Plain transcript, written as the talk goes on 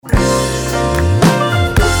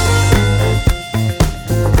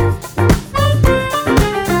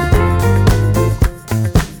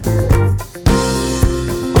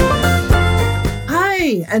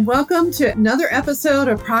and welcome to another episode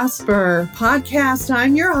of Prosper Podcast.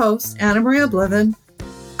 I'm your host, Anna Maria Bliven.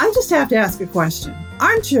 I just have to ask a question.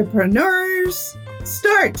 Entrepreneurs,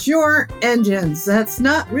 start your engines. That's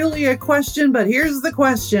not really a question, but here's the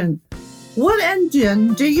question. What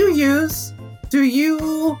engine do you use? Do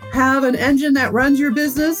you have an engine that runs your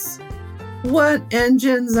business? What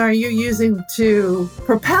engines are you using to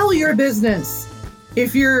propel your business?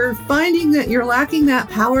 If you're finding that you're lacking that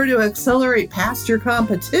power to accelerate past your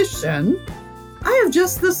competition, I have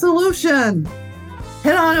just the solution.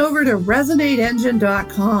 Head on over to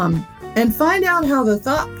ResonateEngine.com and find out how the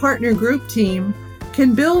Thought Partner Group team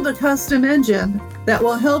can build a custom engine that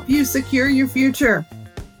will help you secure your future,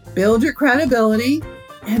 build your credibility,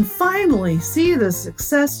 and finally see the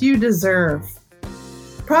success you deserve.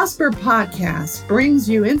 Prosper Podcast brings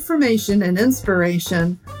you information and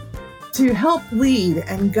inspiration to help lead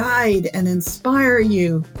and guide and inspire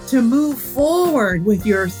you to move forward with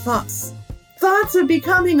your thoughts. Thoughts of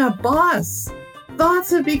becoming a boss,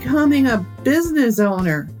 thoughts of becoming a business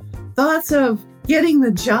owner, thoughts of getting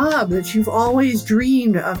the job that you've always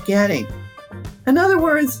dreamed of getting. In other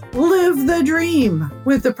words, live the dream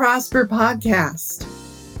with the Prosper Podcast.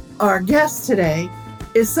 Our guest today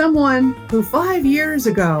is someone who 5 years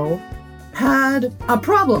ago had a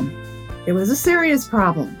problem. It was a serious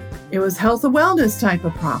problem. It was health and wellness type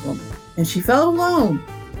of problem, and she felt alone.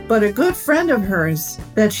 But a good friend of hers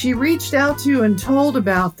that she reached out to and told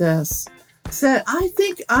about this said, I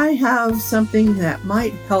think I have something that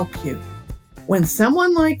might help you. When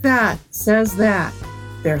someone like that says that,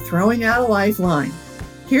 they're throwing out a lifeline.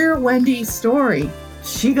 Hear Wendy's story.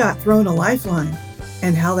 She got thrown a lifeline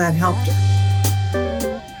and how that helped her.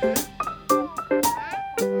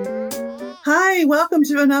 Hi, welcome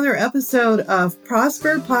to another episode of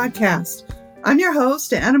Prosper Podcast. I'm your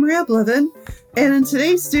host, Anna Maria Bliven, and in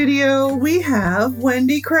today's studio, we have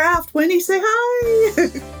Wendy Kraft. Wendy, say hi.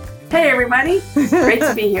 Hey, everybody. Great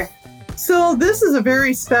to be here. So this is a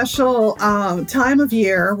very special time of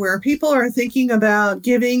year where people are thinking about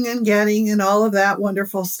giving and getting and all of that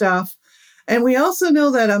wonderful stuff. And we also know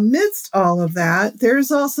that amidst all of that,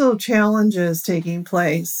 there's also challenges taking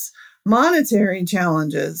place, monetary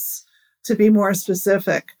challenges, to be more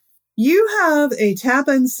specific. You have a tap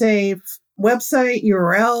and save website,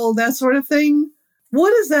 URL, that sort of thing.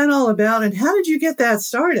 What is that all about, and how did you get that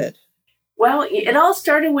started? Well, it all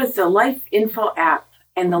started with the Life Info app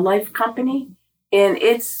and the Life Company, and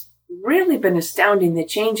it's really been astounding, the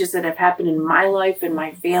changes that have happened in my life and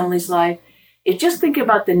my family's life. Just think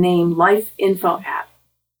about the name Life Info app.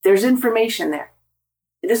 There's information there.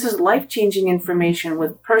 This is life-changing information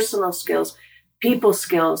with personal skills, people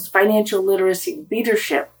skills, financial literacy,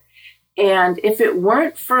 leadership. And if it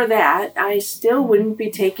weren't for that, I still wouldn't be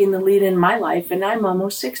taking the lead in my life, and I'm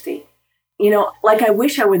almost 60. I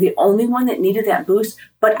wish I were the only one that needed that boost,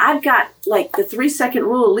 but I've got like the 3-second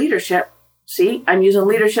rule of leadership. See, I'm using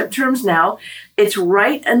leadership terms now. It's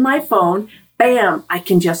right in my phone. Bam, I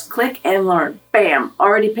can just click and learn. Bam,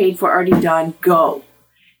 already paid for, already done, go.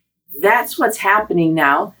 That's what's happening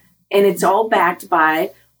now. And it's all backed by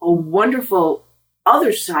a wonderful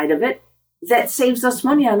other side of it that saves us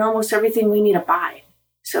money on almost everything we need to buy.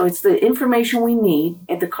 So it's the information we need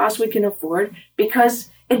at the cost we can afford because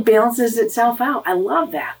it balances itself out. I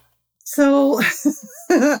love that. So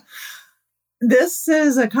this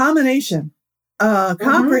is a combination, a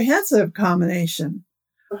comprehensive combination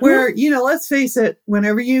where, let's face it,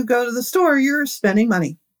 whenever you go to the store, you're spending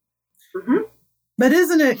money. But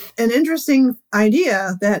isn't it an interesting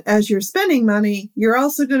idea that as you're spending money, you're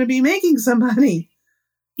also going to be making some money?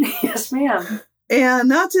 Yes, ma'am. And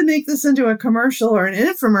not to make this into a commercial or an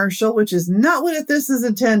infomercial, which is not what this is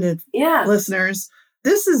intended, listeners.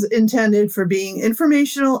 This is intended for being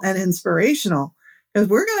informational and inspirational, because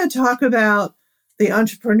we're going to talk about the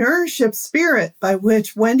entrepreneurship spirit by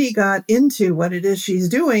which Wendy got into what it is she's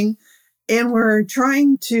doing. And we're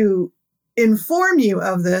trying to inform you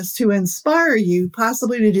of this to inspire you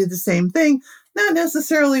possibly to do the same thing, not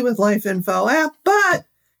necessarily with Life Info app, but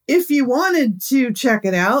if you wanted to check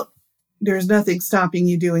it out, there's nothing stopping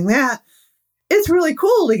you doing that. It's really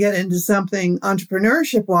cool to get into something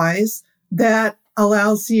entrepreneurship-wise that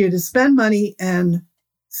allows you to spend money and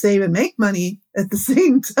save and make money at the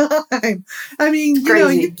same time. I mean,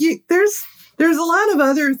 there's a lot of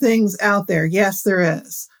other things out there. Yes, there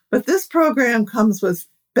is. But this program comes with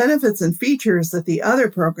benefits and features that the other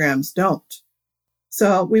programs don't.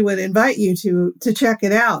 So we would invite you to check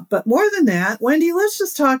it out. But more than that, Wendy, let's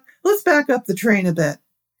back up the train a bit.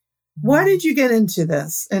 Why did you get into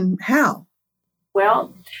this and how?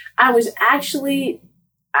 Well, I was actually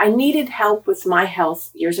I needed help with my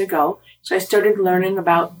health years ago. So I started learning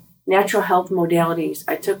about natural health modalities.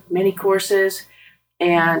 I took many courses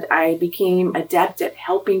and I became adept at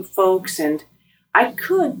helping folks, and I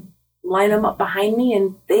could line them up behind me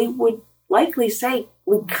and they would likely say,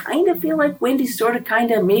 we kind of feel like Wendy sort of kind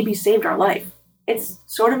of maybe saved our life. It's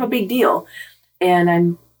sort of a big deal. And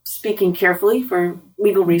I'm speaking carefully for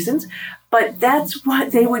legal reasons, but that's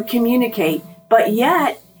what they would communicate. But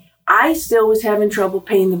yet I still was having trouble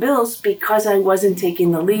paying the bills because I wasn't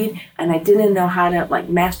taking the lead and I didn't know how to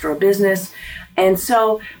master a business. And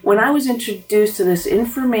so when I was introduced to this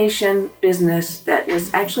information business that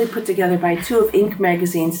was actually put together by two of Inc.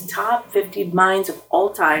 magazine's top 50 minds of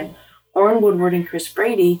all time, Orrin Woodward and Chris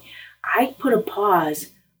Brady, I put a pause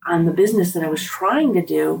on the business that I was trying to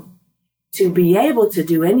do to be able to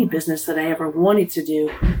do any business that I ever wanted to do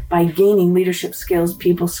by gaining leadership skills,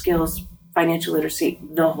 people skills, financial literacy,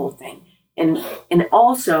 the whole thing. And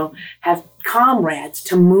also have comrades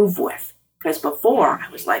to move with. Because before I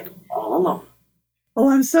was all alone. Oh,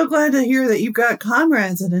 I'm so glad to hear that you've got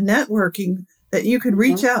comrades and a networking that you can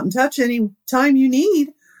reach out and touch any time you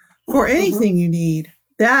need for anything you need.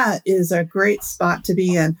 That is a great spot to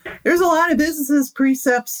be in. There's a lot of businesses,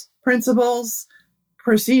 precepts, principles,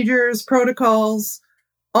 procedures, protocols,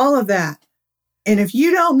 all of that. And if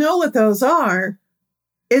you don't know what those are,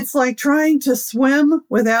 it's like trying to swim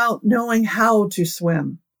without knowing how to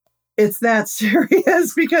swim. It's that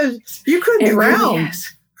serious because you could drown. Really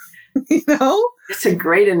is. You know? It's a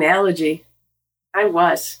great analogy. I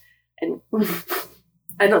was. And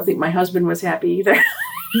I don't think my husband was happy either.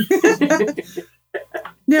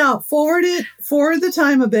 Now, forward the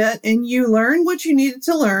time a bit, and you learn what you needed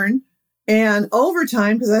to learn. And over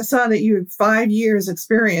time, because I saw that you had 5 years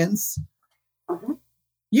experience,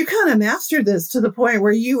 you kind of mastered this to the point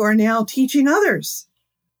where you are now teaching others.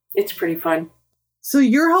 It's pretty fun. So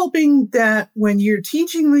you're hoping that when you're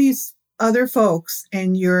teaching these other folks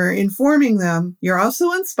and you're informing them, you're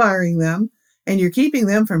also inspiring them and you're keeping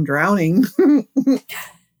them from drowning.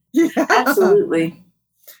 Yeah. Absolutely.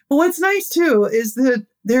 Well, what's nice too is that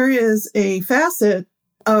there is a facet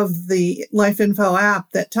of the Life Info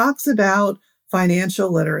app that talks about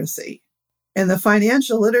financial literacy. And the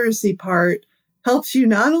financial literacy part helps you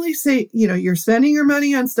not only say, you're spending your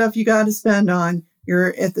money on stuff you got to spend on,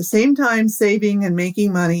 you're at the same time saving and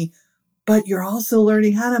making money, but you're also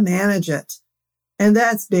learning how to manage it. And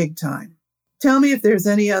that's big time. Tell me if there's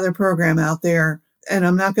any other program out there, and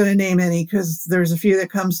I'm not going to name any because there's a few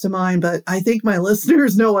that comes to mind, but I think my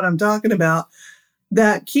listeners know what I'm talking about,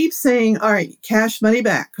 that keeps saying, all right, cash money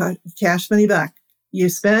back, cash money back. You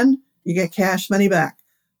spend, you get cash money back.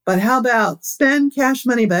 But how about spend cash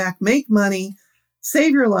money back, make money,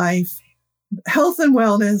 save your life, health and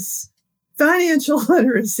wellness, financial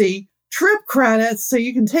literacy, trip credits, so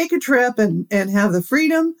you can take a trip and have the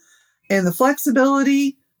freedom and the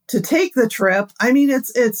flexibility to take the trip. I mean,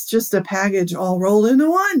 it's just a package all rolled into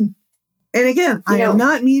one. And again, I am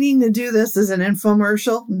not meaning to do this as an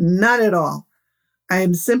infomercial, not at all. I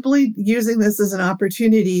am simply using this as an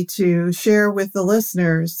opportunity to share with the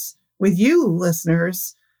listeners, with you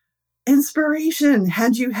listeners, inspiration.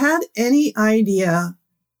 Had you had any idea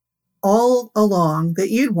all along that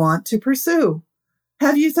you'd want to pursue?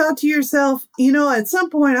 Have you thought to yourself, at some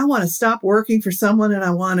point I want to stop working for someone and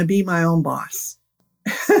I want to be my own boss?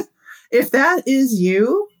 If that is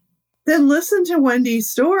you, then listen to Wendy's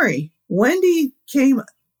story. Wendy came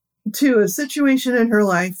to a situation in her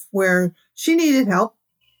life where she needed help.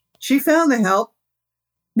 She found the help.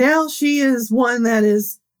 Now she is one that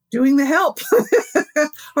is doing the help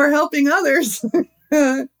or helping others.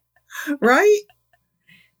 Right?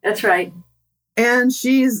 That's right. And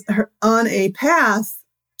she's on a path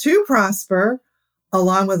to prosper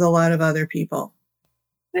along with a lot of other people.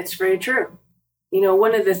 That's very true.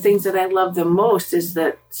 One of the things that I love the most is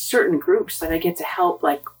that certain groups that I get to help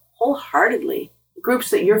wholeheartedly, groups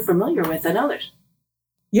that you're familiar with and others.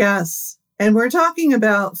 Yes. And we're talking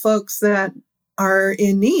about folks that are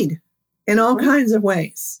in need in all kinds of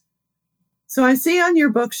ways. So I see on your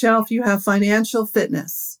bookshelf you have financial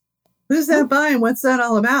fitness. Who's that by and what's that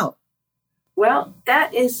all about? Well,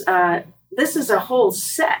 that is, this is a whole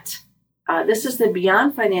set. This is the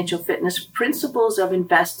Beyond Financial Fitness Principles of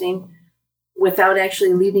Investing without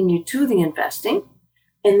actually leading you to the investing.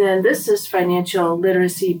 And then this is Financial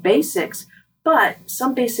Literacy Basics, but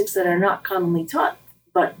some basics that are not commonly taught,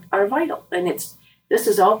 but are vital. And this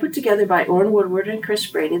is all put together by Orrin Woodward and Chris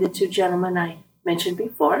Brady, the two gentlemen I mentioned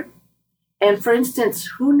before. And for instance,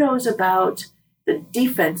 who knows about the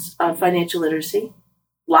defense of financial literacy?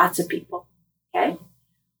 Lots of people. Okay.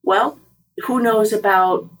 Well, who knows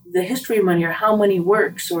about the history of money or how money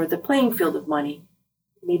works or the playing field of money.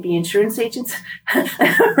 Maybe insurance agents,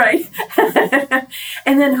 right?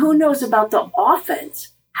 And then who knows about the offense,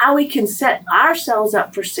 how we can set ourselves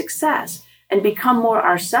up for success and become more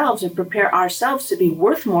ourselves and prepare ourselves to be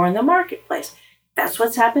worth more in the marketplace. That's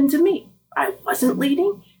what's happened to me. I wasn't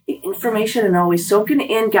leading. The information and always soaking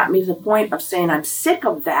it in got me to the point of saying, I'm sick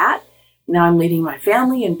of that. Now I'm leading my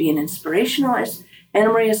family and being inspirational, as Anna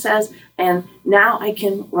Maria says, and now I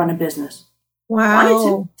can run a business. Wow. I wanted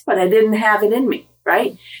to, but I didn't have it in me,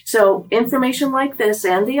 right? So information like this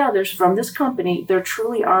and the others from this company, they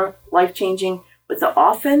truly are life-changing. With the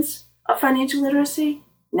offense of financial literacy,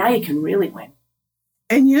 now you can really win.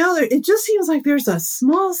 And it just seems like there's a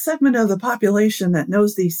small segment of the population that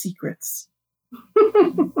knows these secrets.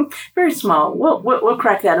 Very small. We'll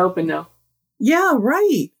crack that open, though. Yeah,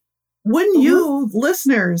 right. Wouldn't you,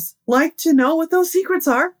 listeners, like to know what those secrets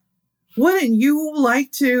are? Wouldn't you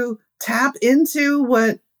like to tap into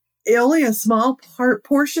what only a small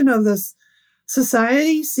portion of this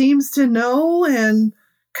society seems to know? And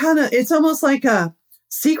it's almost like a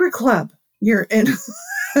secret club you're in.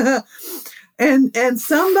 and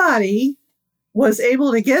somebody was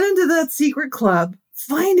able to get into that secret club,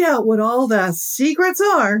 find out what all the secrets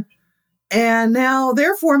are, and now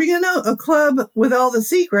they're forming a club with all the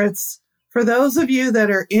secrets for those of you that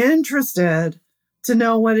are interested to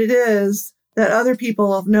know what it is that other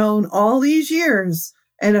people have known all these years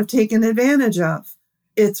and have taken advantage of.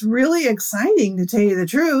 It's really exciting, to tell you the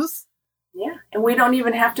truth. Yeah, and we don't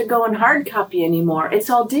even have to go in hard copy anymore. It's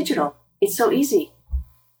all digital. It's so easy.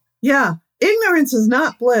 Yeah, ignorance is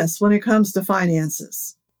not bliss when it comes to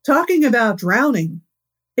finances. Talking about drowning,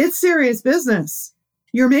 it's serious business.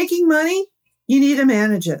 You're making money, you need to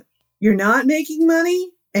manage it. You're not making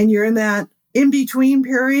money, and you're in that in-between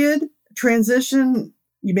period, transition.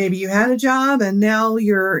 Maybe you had a job, and now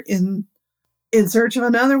you're in search of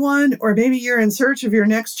another one, or maybe you're in search of your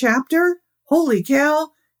next chapter. Holy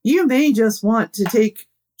cow, you may just want to take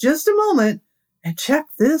just a moment and check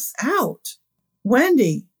this out.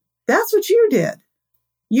 Wendy, that's what you did.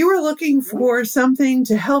 You were looking for something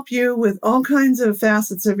to help you with all kinds of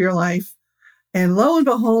facets of your life. And lo and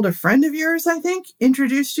behold, a friend of yours, I think,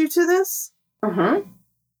 introduced you to this.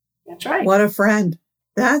 That's right. What a friend.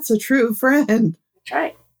 That's a true friend. That's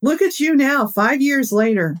right. Look at you now, 5 years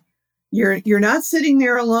later. You're not sitting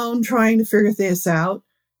there alone trying to figure this out.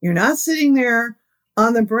 You're not sitting there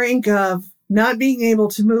on the brink of not being able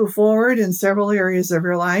to move forward in several areas of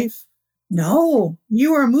your life. No,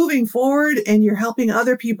 you are moving forward and you're helping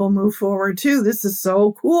other people move forward too. This is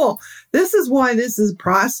so cool. This is why this is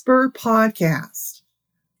Prosper Podcast,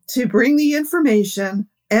 to bring the information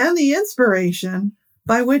and the inspiration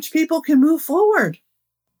by which people can move forward.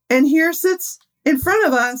 And here sits in front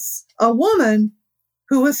of us a woman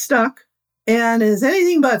who was stuck and is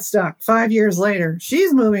anything but stuck 5 years later.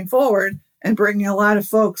 She's moving forward and bringing a lot of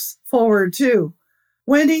folks forward too.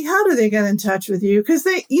 Wendy, how do they get in touch with you? Because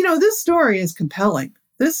this story is compelling.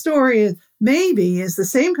 This story is the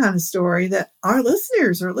same kind of story that our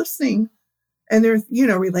listeners are listening and they're,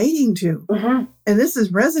 relating to. And this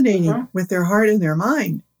is resonating with their heart and their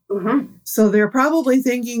mind. So they're probably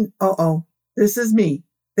thinking, this is me.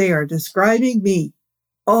 They are describing me.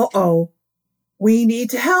 We need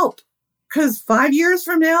to help. Because 5 years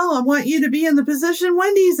from now, I want you to be in the position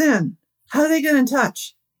Wendy's in. How do they get in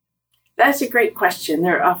touch? That's a great question.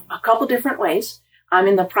 There are a couple different ways. I'm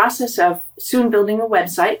in the process of soon building a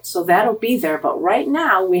website, so that'll be there. But right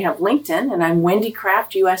now we have LinkedIn, and I'm Wendy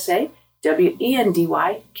Kraft USA,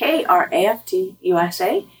 WendyKraft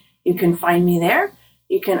USA. You can find me there.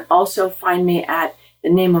 You can also find me at the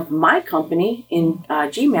name of my company in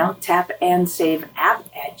Gmail,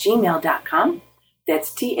 tapandsave@gmail.com.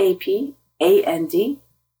 That's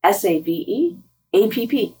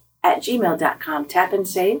TAPANDSAVEAPP@gmail.com.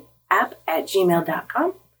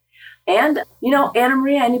 tapandsave@gmail.com. And, Anna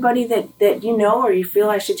Maria, anybody that you know or you feel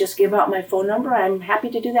I should just give out my phone number, I'm happy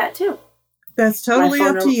to do that too. That's totally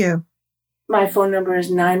up to you. My phone number is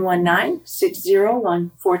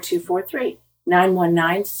 919-601-4243.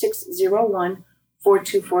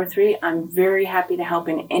 919-601-4243. I'm very happy to help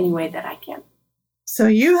in any way that I can. So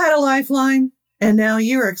you had a lifeline, and now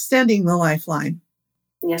you're extending the lifeline.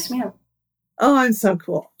 Yes, ma'am. Oh, I'm so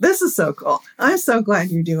cool. This is so cool. I'm so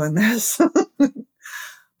glad you're doing this.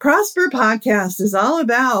 Prosper Podcast is all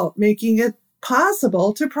about making it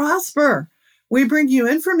possible to prosper. We bring you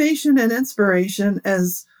information and inspiration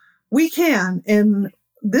as we can. And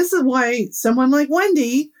this is why someone like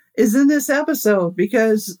Wendy is in this episode,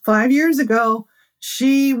 because 5 years ago,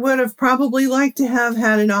 she would have probably liked to have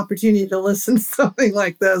had an opportunity to listen to something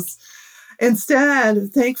like this.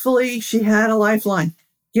 Instead, thankfully, she had a lifeline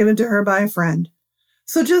given to her by a friend.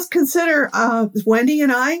 So just consider Wendy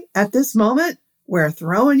and I, at this moment, we're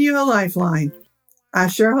throwing you a lifeline. I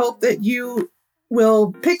sure hope that you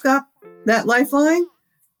will pick up that lifeline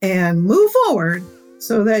and move forward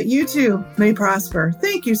so that you too may prosper.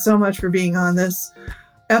 Thank you so much for being on this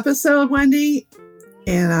episode, Wendy,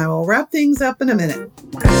 and I will wrap things up in a minute.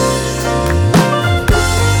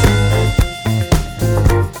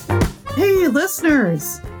 Hey,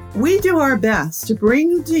 listeners, we do our best to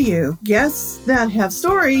bring to you guests that have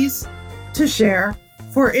stories to share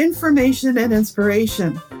for information and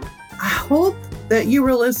inspiration. I hope that you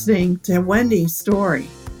were listening to Wendy's story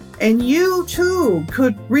and you too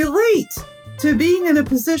could relate to being in a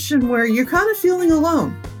position where you're kind of feeling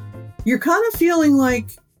alone. You're kind of feeling like,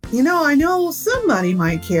 I know somebody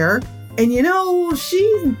might care. And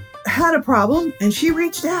she had a problem and she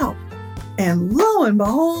reached out. And lo and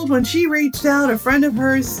behold, when she reached out, a friend of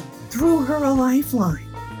hers threw her a lifeline.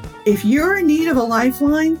 If you're in need of a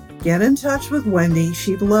lifeline, get in touch with Wendy.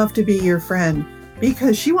 She'd love to be your friend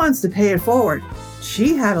because she wants to pay it forward.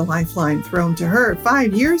 She had a lifeline thrown to her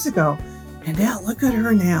 5 years ago. And now look at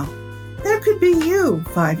her now. That could be you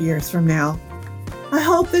 5 years from now. I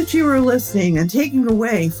hope that you are listening and taking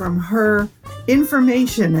away from her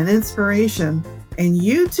information and inspiration, and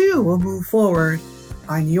you too will move forward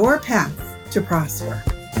on your path to prosper.